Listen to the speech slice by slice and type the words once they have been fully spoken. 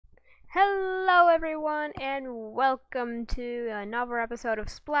Hello everyone and welcome to another episode of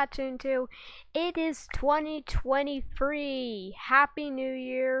Splatoon 2. It is 2023. Happy New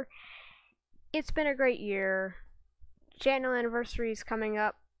Year. It's been a great year. Channel anniversary is coming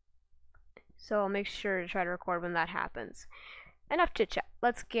up, so I'll make sure to try to record when that happens. Enough chit chat.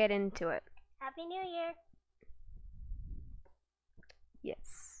 Let's get into it. Happy New Year.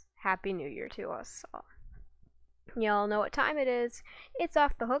 Yes. Happy New Year to us all. Y'all know what time it is. It's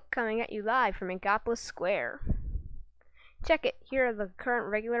Off the Hook coming at you live from Inkopolis Square. Check it. Here are the current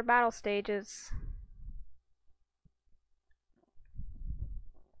regular battle stages.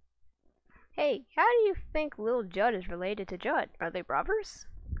 Hey, how do you think Lil Judd is related to Judd? Are they brothers?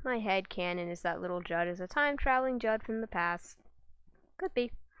 My headcanon is that Lil Judd is a time-traveling Judd from the past. Could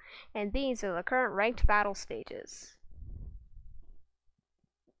be. And these are the current ranked battle stages.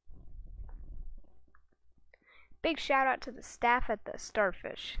 Big shout out to the staff at the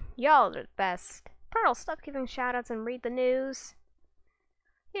Starfish. Y'all are the best. Pearl, stop giving shout outs and read the news.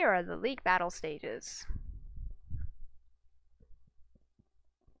 Here are the league battle stages.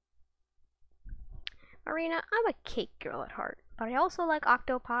 Marina, I'm a cake girl at heart, but I also like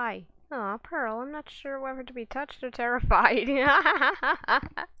octo pie. Aw, Pearl, I'm not sure whether to be touched or terrified.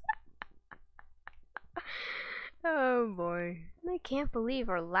 Oh boy. I can't believe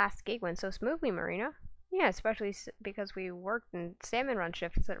our last gig went so smoothly, Marina. Yeah, especially because we worked in salmon run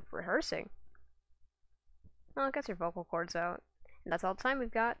shift instead of rehearsing. Well, get your vocal cords out. And that's all the time we've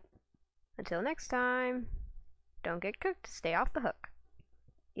got. Until next time, don't get cooked, stay off the hook.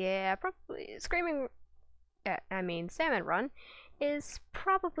 Yeah, probably salmon run is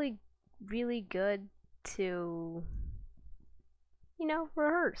probably really good to,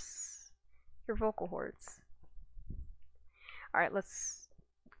 rehearse your vocal cords. Alright, let's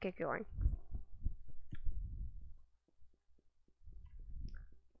get going.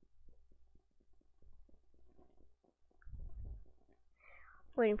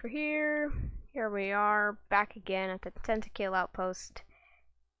 Waiting for here. Here we are, back again at the Tentakill outpost.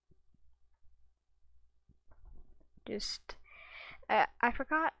 I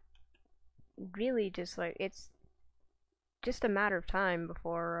forgot. Really, it's just a matter of time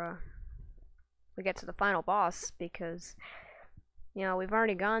before we get to the final boss, because we've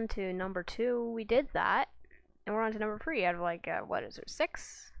already gone to number 2. We did that, and we're on to number 3 out of what is there,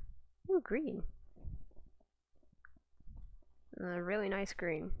 6? Ooh, green. A really nice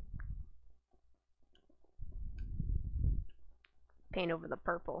green. Paint over the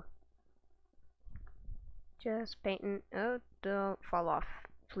purple. Just painting. Oh, don't fall off,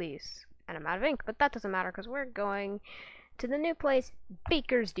 please. And I'm out of ink, but that doesn't matter because we're going to the new place,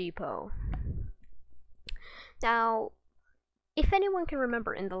 Beaker's Depot. Now, if anyone can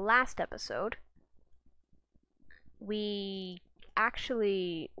remember, in the last episode, we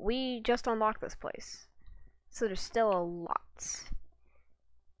just unlocked this place. So there's still a lot.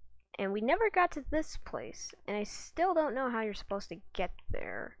 And we never got to this place. And I still don't know how you're supposed to get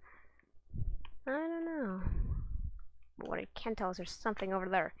there. I don't know. But what I can tell is there's something over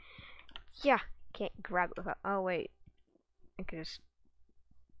there. Yeah, can't grab it without. Oh, wait. I could just.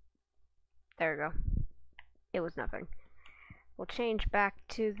 There we go. It was nothing. We'll change back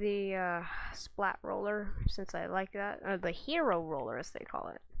to the splat roller, since I like that. Or the hero roller, as they call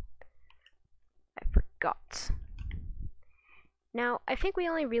it. I forgot. Now, I think we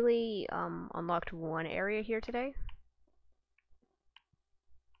only really unlocked one area here today.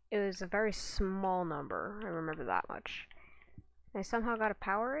 It was a very small number. I remember that much. I somehow got a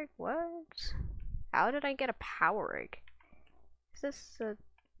power egg? What? How did I get a power egg? Is this a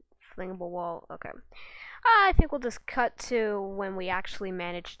flingable wall? Okay. I think we'll just cut to when we actually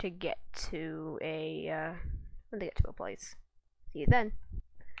manage to get to a place. See you then.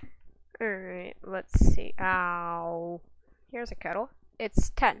 Alright, let's see. Ow. Here's a kettle. It's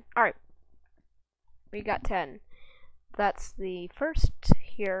 10. Alright. We got 10. That's the first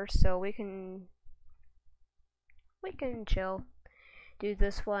here, so we can chill. Do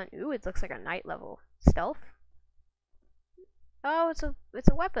this one. Ooh, it looks like a night level. Stealth? Oh, it's a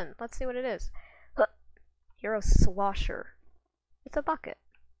weapon. Let's see what it is. Huh. Hero Slosher. It's a bucket.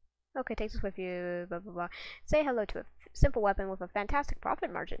 Okay, take this with you, blah blah blah. Say hello to a simple weapon with a fantastic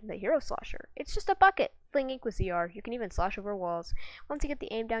profit margin, the Hero Slosher. It's just a bucket. Fling ink with ZR. You can even slosh over walls. Once you get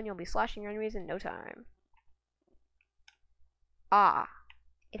the aim down, you'll be sloshing your enemies in no time. Ah,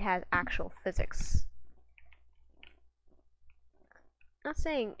 it has actual physics. Not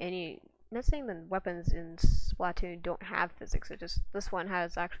saying the weapons in Splatoon don't have physics. It just, this one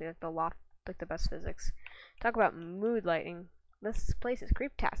has actually the best physics. Talk about mood lighting. This place is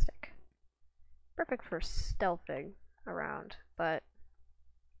creeptastic. Perfect for stealthing around, but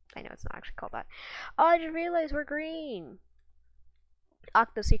I I know it's not actually called that. Oh, I just realized we're green.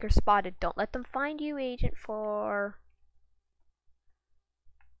 Octo Seeker spotted. Don't let them find you, Agent 4.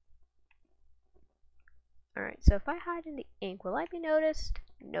 Alright, so if I hide in the ink, will I be noticed?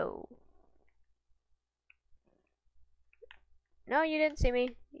 No. No, you didn't see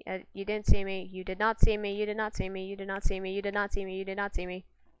me. You didn't see me. You did not see me. You did not see me. You did not see me. You did not see me. You did not see me.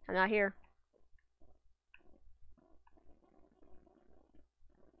 I'm not here.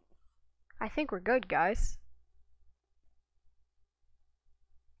 I think we're good, guys.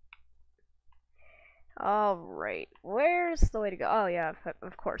 Alright, where's the way to go? Oh yeah,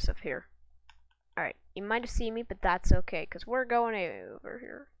 of course, up here. Alright, you might have seen me, but that's okay, because we're going over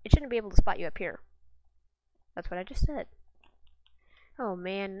here. It shouldn't be able to spot you up here. That's what I just said. Oh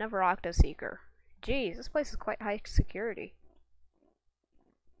man, another Octo Seeker. Jeez, this place is quite high security.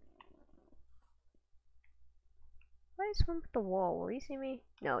 Why is one with the wall? Will he see me?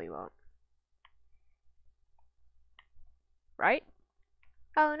 No, he won't. Right?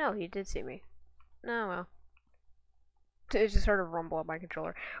 Oh no, he did see me. No, well. It just heard a rumble on my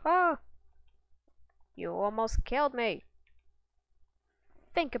controller. Oh! You almost killed me!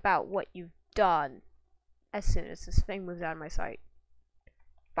 Think about what you've done. As soon as this thing moves out of my sight.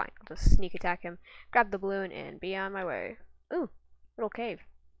 Fine, I'll just sneak attack him, grab the balloon, and be on my way. Ooh, little cave.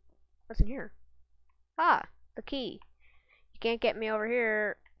 What's in here? Ah, the key. You can't get me over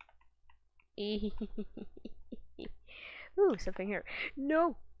here. Ooh, something here.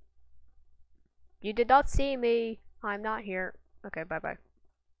 No! You did not see me. I'm not here. Okay, bye-bye.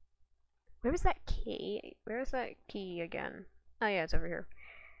 Where was that key? Where is that key again? Oh yeah, it's over here.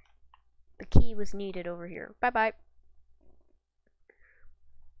 The key was needed over here. Bye-bye.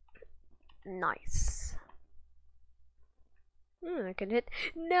 Nice. I can hit.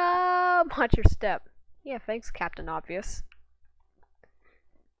 No! Watch your step. Yeah, thanks, Captain Obvious.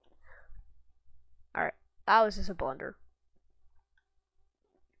 Alright, that was just a blunder.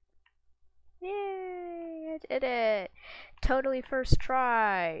 Yay! I did it! Totally first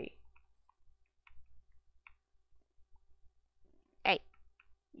try! Hey,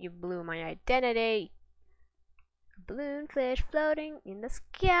 you blew my identity! Balloon fish floating in the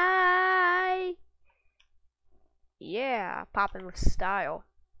sky! Yeah, popping with style.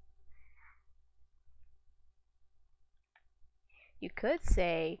 You could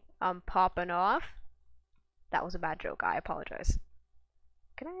say, I'm popping off. That was a bad joke, I apologize.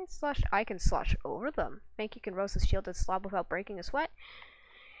 Can I slash? I can slash over them. Think you can roast a shielded slob without breaking a sweat?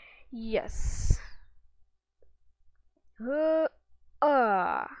 Yes. Hey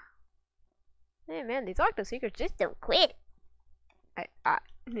man, these Octo Seekers just don't quit.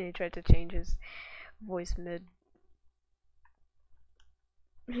 He tried to change his voice mid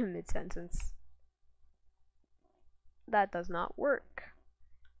sentence. That does not work.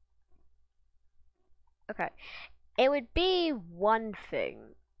 Okay. It would be one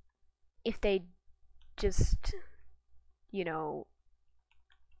thing if they just, you know,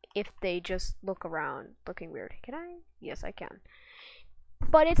 if they just look around looking weird. Can I? Yes, I can.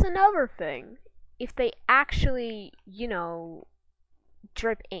 But it's another thing if they actually, you know,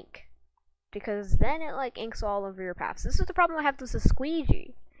 drip ink. Because then it, like, inks all over your paths. This is the problem I have with the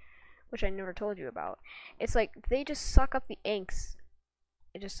squeegee, which I never told you about. It's like, they just suck up the inks.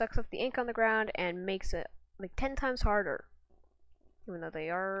 It just sucks up the ink on the ground and makes it, like, 10 times harder. Even though they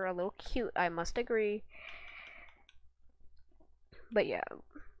are a little cute, I must agree. But yeah,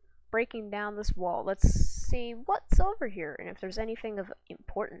 breaking down this wall. Let's see what's over here and if there's anything of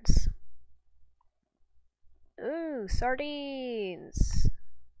importance. Ooh, sardines.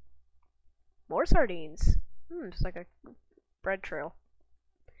 More sardines. It's like a bread trail.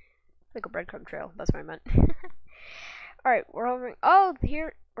 Like a breadcrumb trail. That's what I meant. Alright, we're hovering. Oh,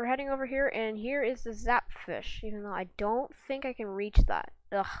 here. We're heading over here, and here is the zapfish. Even though I don't think I can reach that.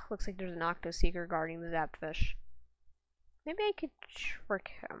 Ugh, looks like there's an Octo Seeker guarding the zapfish. Maybe I could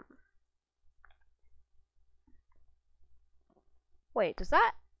trick him. Wait, does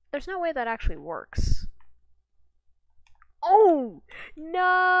that? There's no way that actually works. Oh!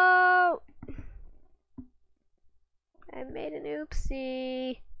 No! I made an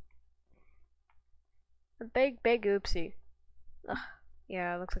oopsie. A big, big oopsie. Ugh.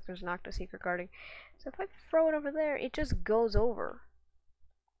 Yeah, it looks like there's an Octo Seeker guarding. So if I throw it over there, it just goes over.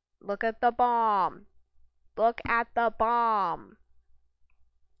 Look at the bomb. Look at the bomb.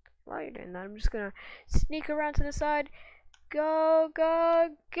 While you're doing that, I'm just gonna sneak around to the side. Go, go,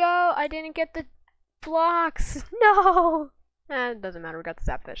 go! I didn't get the blocks. No! It doesn't matter. We got the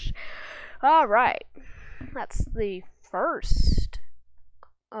zapfish. Alright. That's the first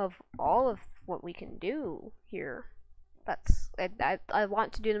of all of what we can do here. I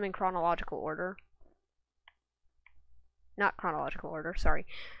want to do them in chronological order. Not chronological order, sorry.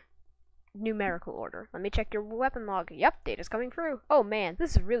 Numerical order. Let me check your weapon log. Yep, data's coming through. Oh man,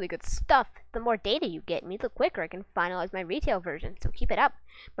 this is really good stuff. The more data you get me, the quicker I can finalize my retail version, so keep it up.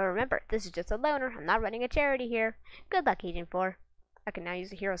 But remember, this is just a loaner. I'm not running a charity here. Good luck, Agent 4. I can now use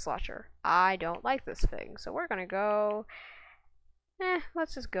the hero slosher. I don't like this thing, so we're gonna go...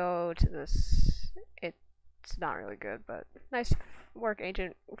 let's just go to this. It's not really good, but nice work,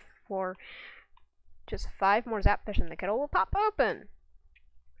 Agent 4. Just 5 more zap fish and the kettle will pop open.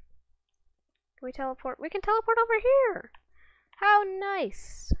 Can we teleport? We can teleport over here. How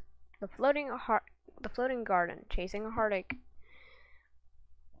nice! The floating garden, chasing a heartache.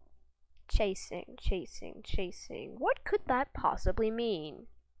 Chasing. What could that possibly mean?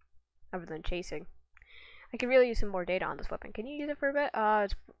 Other than chasing. I could really use some more data on this weapon. Can you use it for a bit?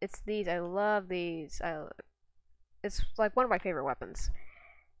 It's these. I love these. It's like one of my favorite weapons.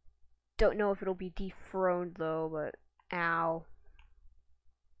 Don't know if it'll be dethroned though, but ow.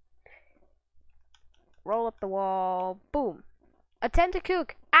 Roll up the wall. Boom. A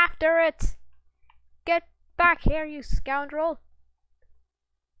tentacook. After it. Get back here, you scoundrel.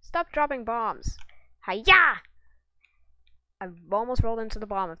 Stop dropping bombs. Hiya! I almost rolled into the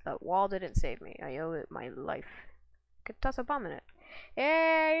bomb if that wall didn't save me. I owe it my life. Could toss a bomb in it.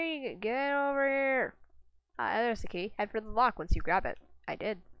 Hey, get over here. There's the key. Head for the lock once you grab it. I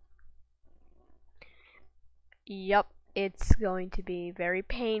did. Yup. It's going to be very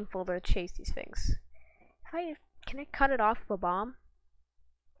painful to chase these things. Can I cut it off with a bomb?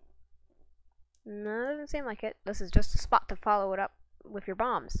 No, it doesn't seem like it. This is just a spot to follow it up with your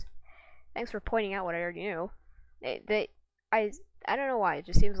bombs. Thanks for pointing out what I already knew. I don't know why. It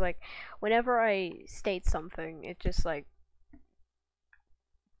just seems like whenever I state something, it just like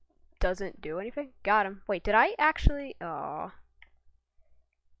doesn't do anything. Got him. Wait, did I actually? Oh,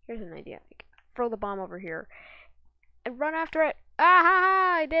 here's an idea. Throw the bomb over here and run after it. Ah ha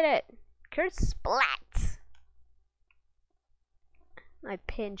ha! I did it. Curse splat. I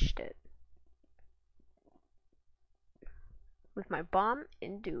pinched it with my bomb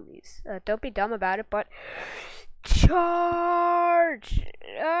and dualies. Don't be dumb about it, but charge!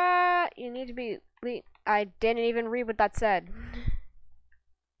 You need to be. I didn't even read what that said.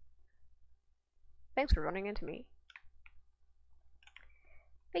 Thanks for running into me.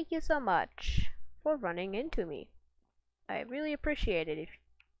 Thank you so much for running into me. I really appreciate it.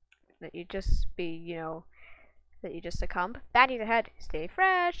 That you just that you just succumb. Baddies ahead. Stay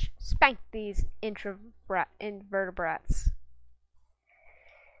fresh. Spank these invertebrates.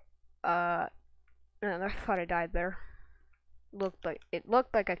 I thought I died there. It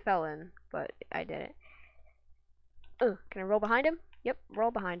looked like I fell in, but I didn't. Can I roll behind him? Yep,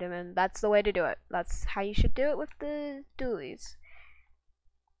 roll behind him, and that's the way to do it. That's how you should do it with the dualies.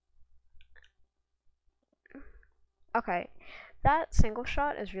 Okay, that single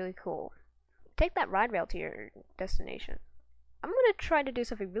shot is really cool. Take that ride rail to your destination. I'm gonna try to do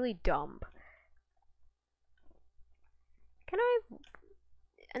something really dumb. Can I?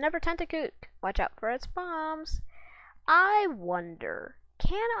 Another tentacoot. Watch out for its bombs. I wonder,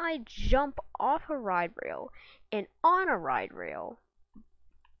 can I jump off a ride rail and on a ride rail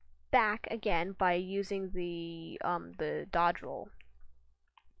back again by using the dodge roll?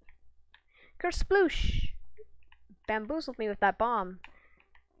 Kersploosh! Bamboozled me with that bomb.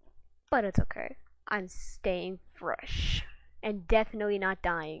 But it's okay. I'm staying fresh. And definitely not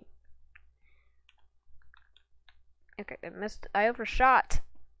dying. Okay, I missed. I overshot.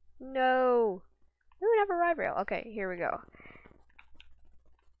 No. We would have a ride rail. Okay, here we go.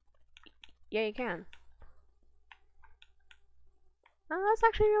 Yeah, you can. Oh, that's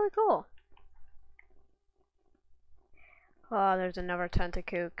actually really cool. Oh, there's another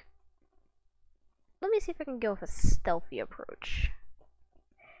tentacook. Let me see if I can go with a stealthy approach.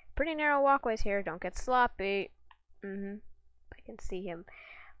 Pretty narrow walkways here. Don't get sloppy. I can see him.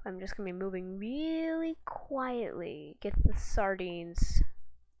 I'm just gonna be moving really quietly. Get the sardines.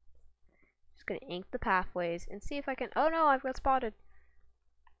 Just gonna ink the pathways and see if I can. Oh no, I've got spotted.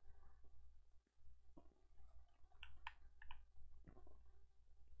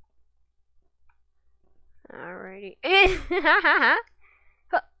 Alrighty.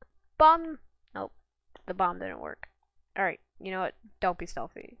 Bomb. Nope. The bomb didn't work. Alright, you know what? Don't be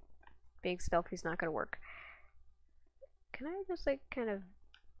stealthy. Being stealthy is not gonna work. Can I just like kind of...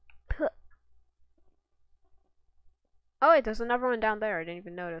 Oh wait, there's another one down there. I didn't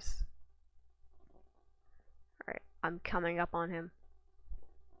even notice. Alright, I'm coming up on him.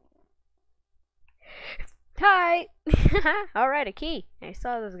 Hi! Alright, a key. I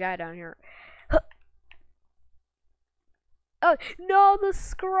saw this guy down here. Oh, no, the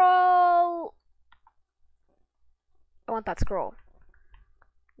scroll! I want that scroll.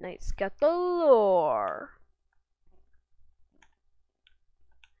 Nice, got the lore.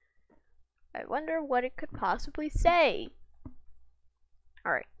 I wonder what it could possibly say.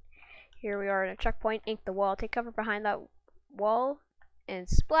 Alright, here we are at a checkpoint. Ink the wall, take cover behind that wall, and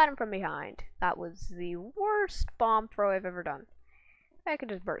splat him from behind. That was the worst bomb throw I've ever done. I could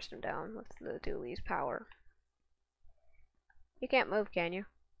just burst him down with the dualie's power. You can't move, can you?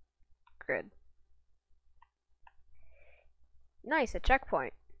 Good. Nice, a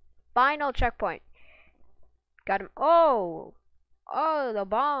checkpoint. Final checkpoint. Got him. Oh! Oh, the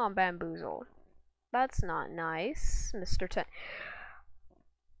bomb bamboozle. That's not nice, Mr. Ten.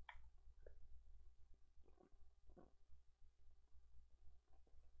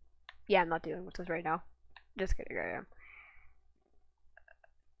 Yeah, I'm not dealing with this right now. Just kidding, I am.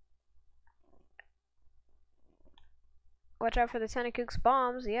 Watch out for the Tentacook's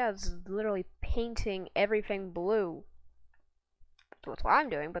bombs. Yeah, it's literally painting everything blue. That's what I'm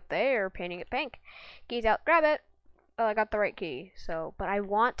doing, but they're painting it pink. Key's out, grab it. Oh, I got the right key. So, but I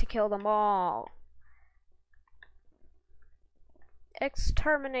want to kill them all.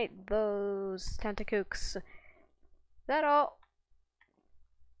 Exterminate those Tentacooks. Is that all?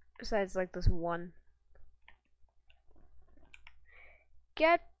 Besides, like, this one.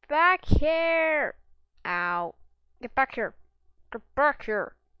 Get back here! Ow. Get back here. Get back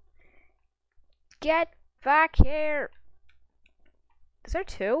here. Get back here. Is there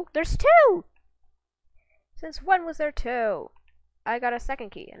two? There's two! Since when was there two? I got a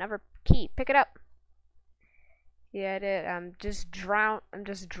second key. Another key. Pick it up. Yeah, I did. I'm just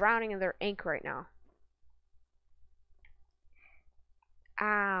drowning in their ink right now.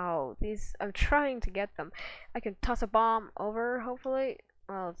 Ow. I'm trying to get them. I can toss a bomb over, hopefully.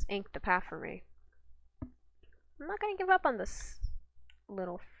 Well, it's inked a path for me. I'm not gonna give up on this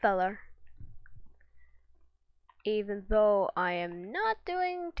little fella. Even though I am not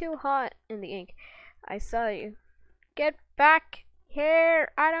doing too hot in the ink. I saw you. Get back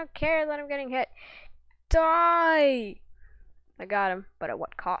here! I don't care that I'm getting hit. Die! I got him, but at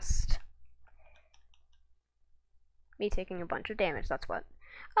what cost? Me taking a bunch of damage, that's what.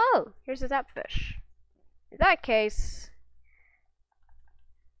 Oh, here's a zapfish. In that case,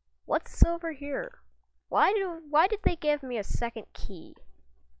 what's over here? Why did they give me a second key?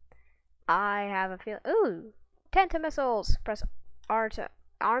 I have a feeling. Ooh, Tenta missiles. Press R to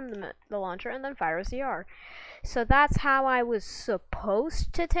arm the launcher and then fire a CR. So that's how I was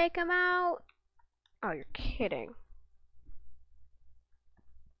supposed to take them out? Oh, you're kidding.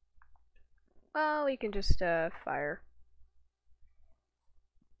 Well, we can just fire.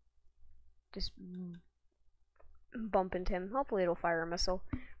 Just bump into him. Hopefully it'll fire a missile.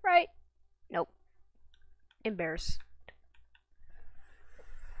 Right? Nope. Embarrassed.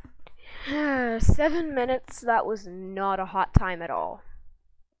 7 minutes. That was not a hot time at all.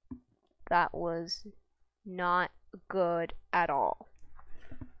 That was not good at all.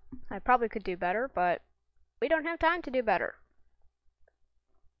 I probably could do better, but we don't have time to do better.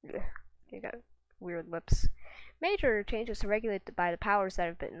 Ugh, you got weird lips. Major changes to regulate by the powers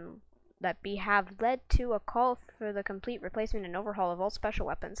that have led to a call for the complete replacement and overhaul of all special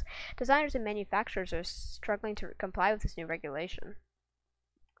weapons. Designers and manufacturers are struggling to comply with this new regulation.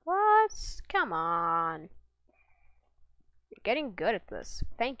 What? Come on. You're getting good at this.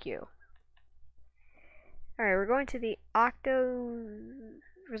 Thank you. Alright, we're going to the Octo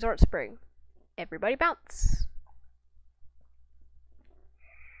Resort Spring. Everybody bounce.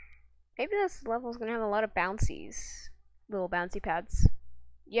 Maybe this level's gonna have a lot of bouncies. Little bouncy pads.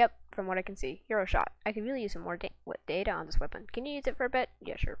 Yep, from what I can see. Hero shot. I could really use some more data on this weapon. Can you use it for a bit?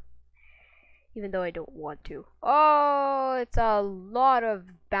 Yeah, sure. Even though I don't want to. Oh, it's a lot of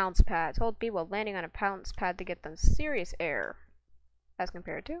bounce pads. Hold B while landing on a bounce pad to get them serious air. As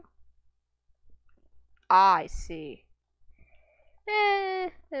compared to? I see.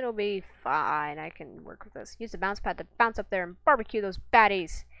 It'll be fine. I can work with this. Use the bounce pad to bounce up there and barbecue those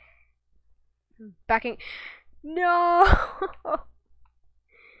baddies. Backing. No!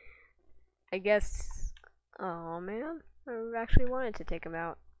 I guess. Oh man. I actually wanted to take him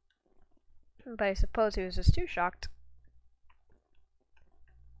out. But I suppose he was just too shocked.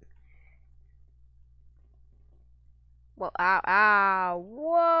 Well, ow, ow,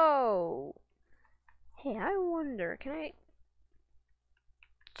 whoa! Hey, I wonder, can I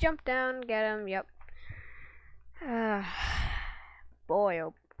jump down, get him? Yep. Boy,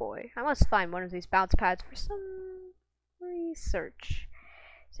 oh boy. I must find one of these bounce pads for some research.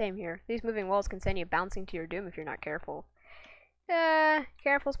 Same here. These moving walls can send you bouncing to your doom if you're not careful.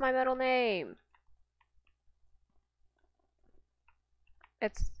 Careful's my middle name.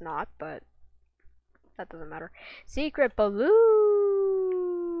 It's not, but that doesn't matter. Secret balloons.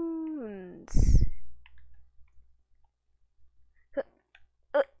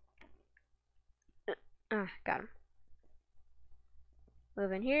 Got him.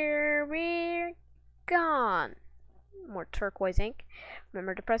 Moving here, we're gone. More turquoise ink.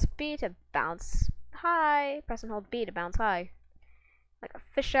 Remember to press B to bounce high. Press and hold B to bounce high. Like a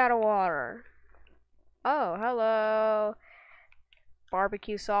fish out of water. Oh, hello.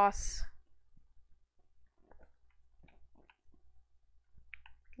 Barbecue sauce.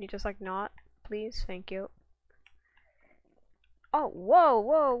 Can you just like not, please? Thank you. Oh, whoa,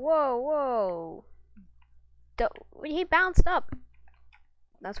 whoa, whoa, whoa. He bounced up.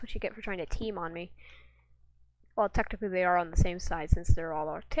 That's what you get for trying to team on me. Well, technically they are on the same side since they're all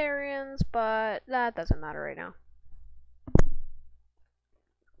Arctarians, but that doesn't matter right now.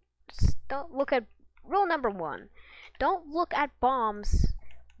 Just don't look at... Rule number 1. Don't look at bombs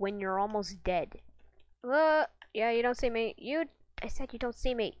when you're almost dead. Yeah, you don't see me. I said you don't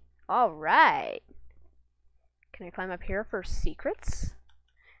see me. Alright. Can I climb up here for secrets?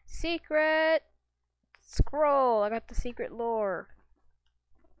 Secret! Scroll! I got the secret lore.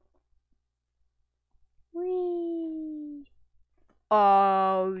 Whee!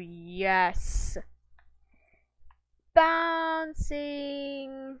 Oh, yes. Bouncing!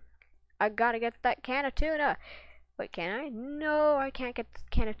 I gotta get that can of tuna. Wait, can I? No, I can't get the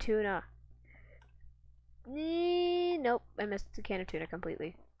can of tuna. Nope, I missed the can of tuna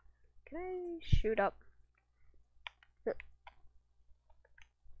completely. Can I shoot up?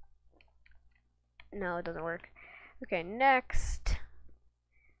 No, it doesn't work. Okay, next.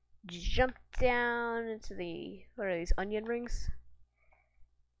 Jump down into the... What are these, onion rings?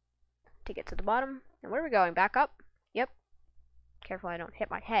 To get to the bottom. And where are we going? Back up? Yep. Careful I don't hit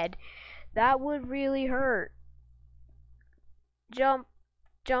my head. That would really hurt. Jump,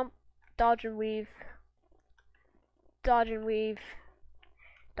 jump, dodge and weave. Dodge and weave.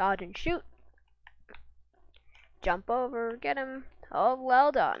 Dodge and shoot. Jump over, get him. Oh,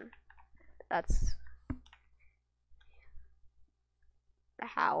 well done. That's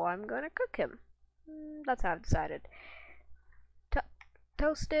how I'm gonna cook him. That's how I've decided.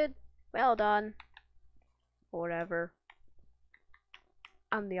 Toasted. Well done. Whatever.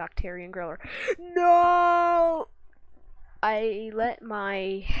 I'm the Octarian griller. No! I let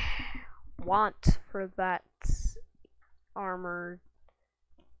my want for that armor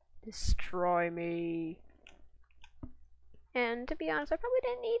destroy me. And to be honest, I probably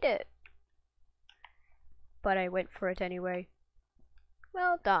didn't need it. But I went for it anyway.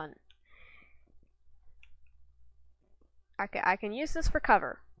 Well done. I can use this for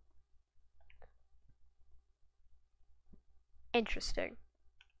cover. Interesting.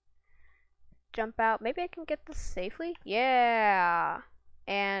 Jump out. Maybe I can get this safely? Yeah!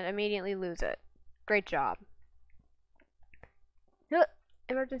 And immediately lose it. Great job.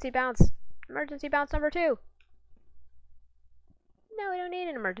 Emergency bounce. Emergency bounce number 2. No, we don't need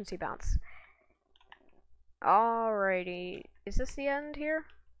an emergency bounce. Alrighty. Is this the end here?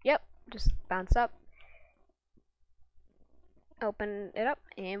 Yep. Just bounce up. Open it up,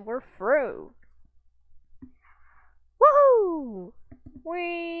 and we're through. Woohoo!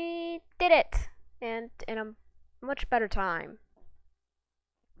 We did it! And in a much better time.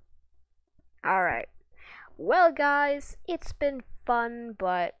 Alright. Well, guys, it's been fun,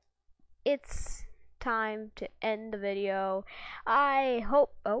 but it's time to end the video. I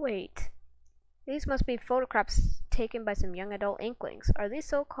hope... Oh, wait. These must be photographs taken by some young adult inklings. Are these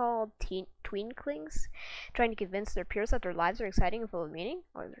so-called tweenklings trying to convince their peers that their lives are exciting and full of meaning?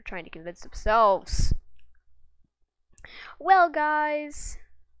 Or they're trying to convince themselves? Well, guys,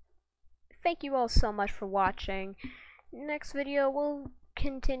 thank you all so much for watching. Next video, we'll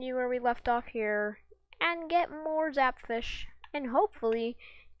continue where we left off here and get more Zapfish and hopefully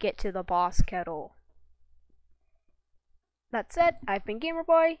get to the boss kettle. That said, I've been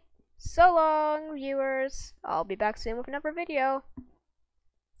Geemerboy. So long, viewers. I'll be back soon with another video.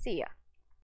 See ya.